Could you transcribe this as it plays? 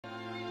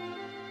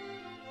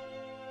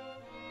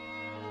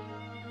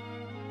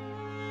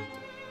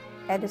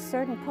At a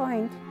certain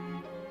point,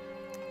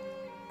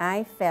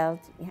 I felt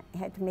I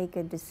had to make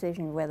a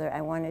decision whether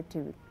I wanted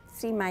to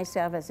see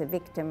myself as a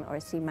victim or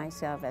see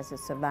myself as a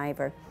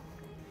survivor.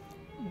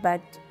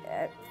 But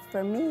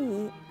for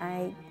me,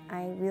 I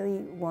really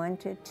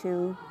wanted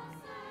to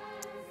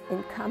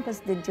encompass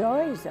the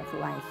joys of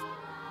life.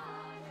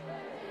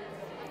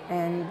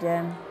 And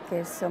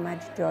there's so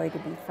much joy to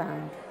be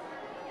found.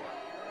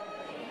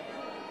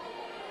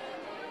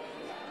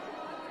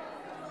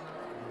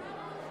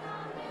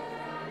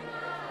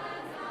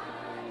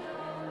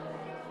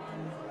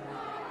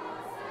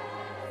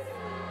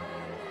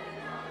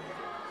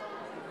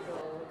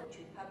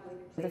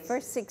 The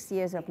first 6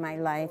 years of my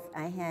life,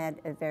 I had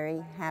a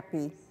very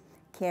happy,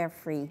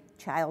 carefree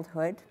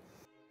childhood.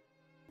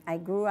 I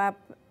grew up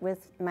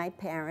with my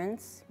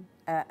parents,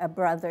 a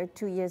brother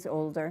 2 years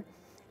older,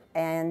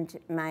 and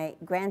my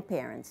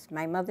grandparents,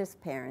 my mother's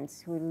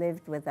parents, who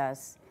lived with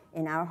us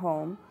in our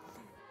home.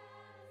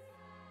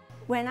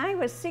 When I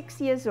was 6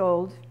 years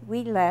old,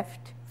 we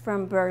left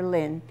from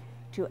Berlin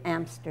to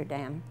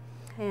Amsterdam,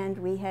 and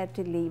we had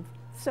to leave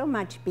so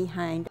much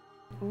behind.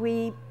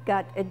 We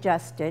got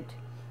adjusted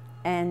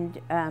and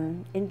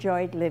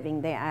enjoyed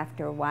living there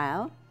after a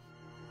while.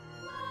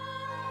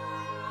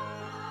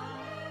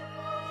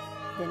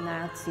 The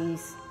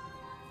Nazis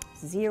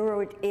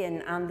zeroed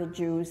in on the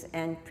Jews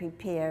and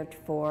prepared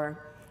for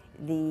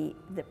the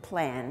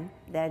plan,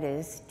 that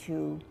is,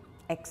 to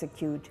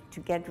execute, to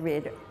get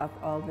rid of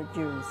all the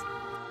Jews.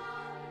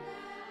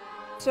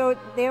 So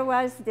there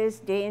was this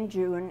day in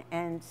June,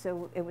 and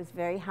so it was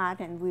very hot,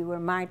 and we were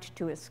marched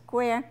to a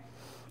square,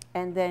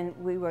 and then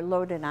we were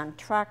loaded on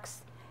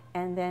trucks,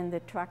 and then the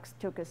trucks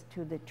took us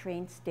to the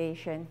train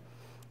station,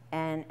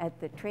 and at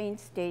the train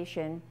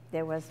station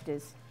there was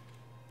this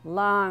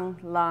long,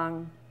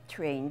 long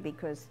train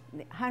because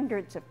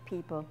hundreds of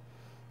people,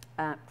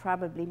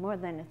 probably more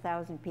than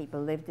 1,000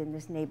 people lived in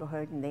this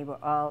neighborhood, and they were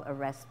all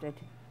arrested.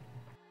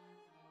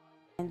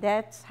 And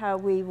that's how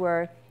we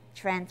were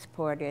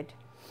transported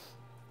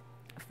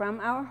from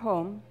our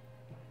home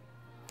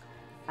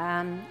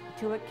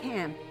to a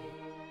camp.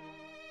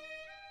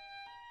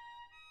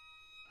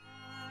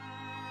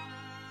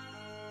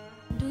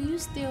 Do you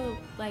still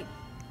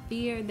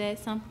fear that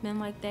something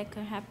like that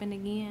could happen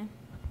again?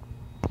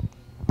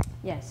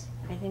 Yes,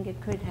 I think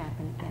it could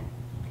happen again.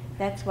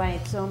 That's why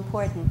it's so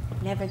important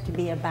never to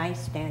be a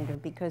bystander,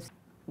 because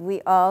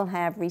we all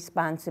have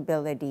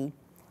responsibility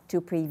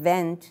to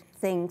prevent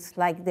things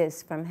like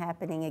this from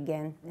happening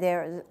again.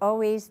 There are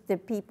always the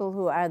people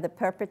who are the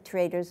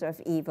perpetrators of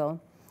evil,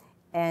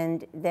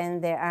 and then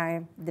there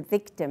are the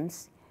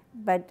victims.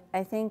 But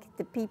I think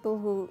the people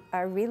who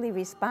are really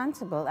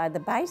responsible are the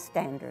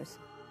bystanders.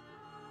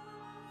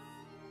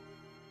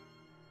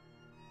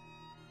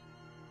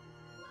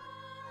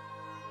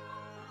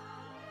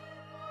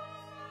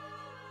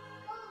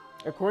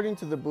 According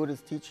to the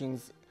Buddhist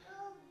teachings,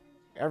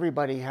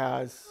 everybody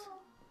has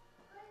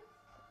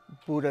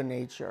Buddha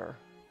nature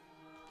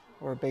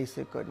or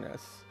basic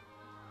goodness.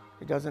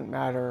 It doesn't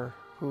matter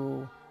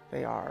who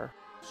they are.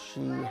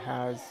 She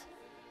has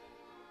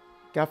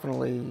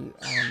definitely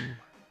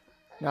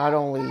not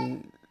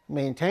only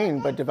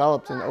maintained but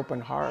developed an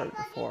open heart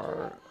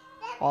for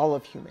all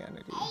of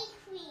humanity,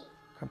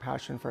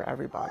 compassion for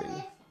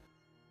everybody.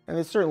 And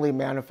it's certainly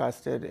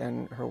manifested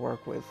in her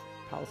work with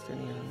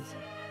Palestinians.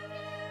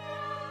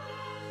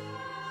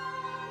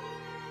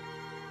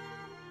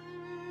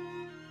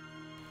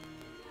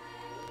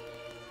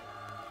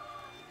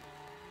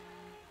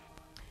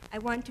 I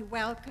want to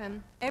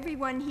welcome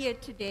everyone here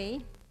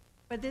today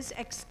for this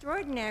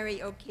extraordinary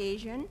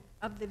occasion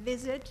of the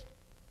visit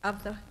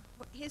of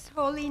His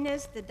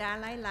Holiness the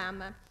Dalai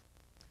Lama.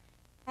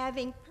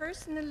 Having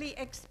personally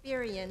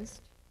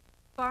experienced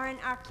foreign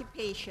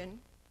occupation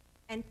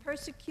and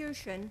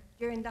persecution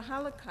during the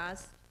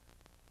Holocaust,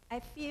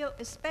 I feel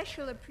a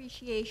special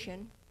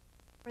appreciation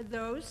for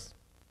those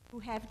who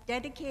have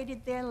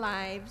dedicated their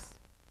lives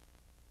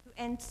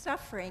to end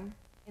suffering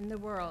in the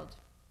world.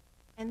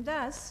 And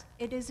thus,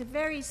 it is a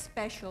very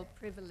special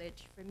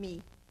privilege for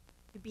me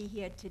to be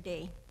here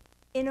today.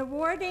 In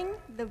awarding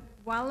the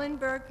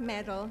Wallenberg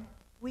Medal,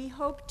 we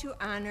hope to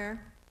honor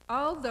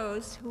all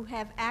those who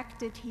have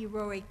acted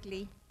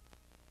heroically,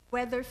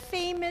 whether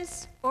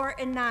famous or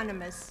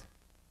anonymous,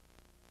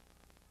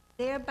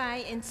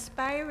 thereby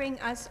inspiring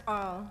us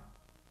all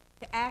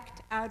to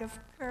act out of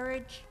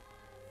courage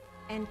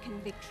and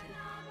conviction.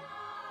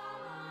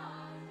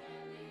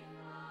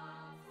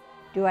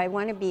 Do I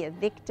want to be a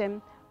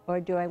victim, or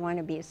do I want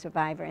to be a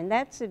survivor? And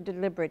that's a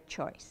deliberate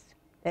choice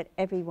that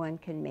everyone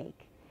can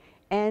make.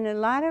 And a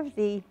lot of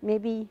the,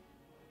 maybe,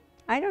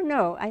 I don't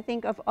know, I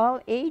think of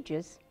all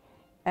ages,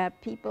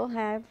 people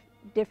have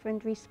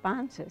different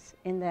responses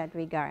in that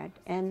regard.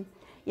 And,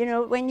 you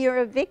know, when you're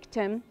a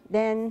victim,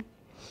 then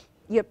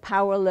you're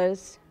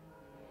powerless.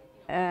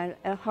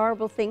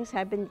 Horrible things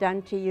have been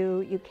done to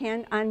you. You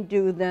can't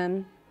undo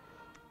them.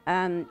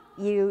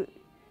 The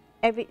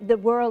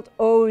world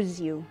owes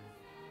you.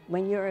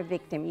 When you're a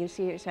victim, you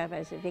see yourself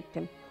as a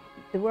victim.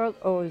 The world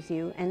owes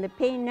you, and the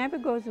pain never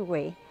goes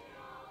away.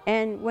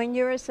 And when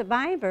you're a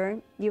survivor,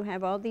 you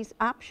have all these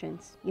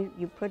options.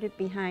 You put it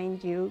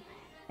behind you,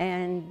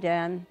 and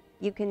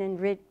you can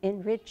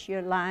enrich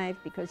your life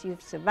because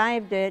you've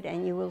survived it,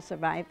 and you will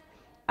survive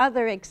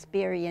other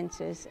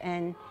experiences,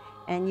 and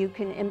you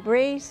can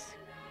embrace,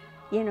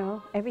 you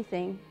know,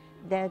 everything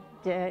that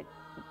the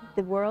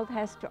world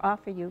has to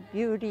offer you: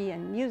 beauty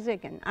and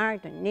music and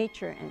art and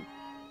nature and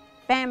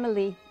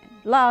family and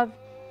love.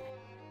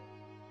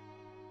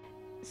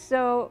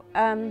 So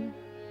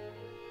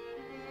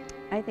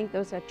I think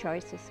those are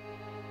choices.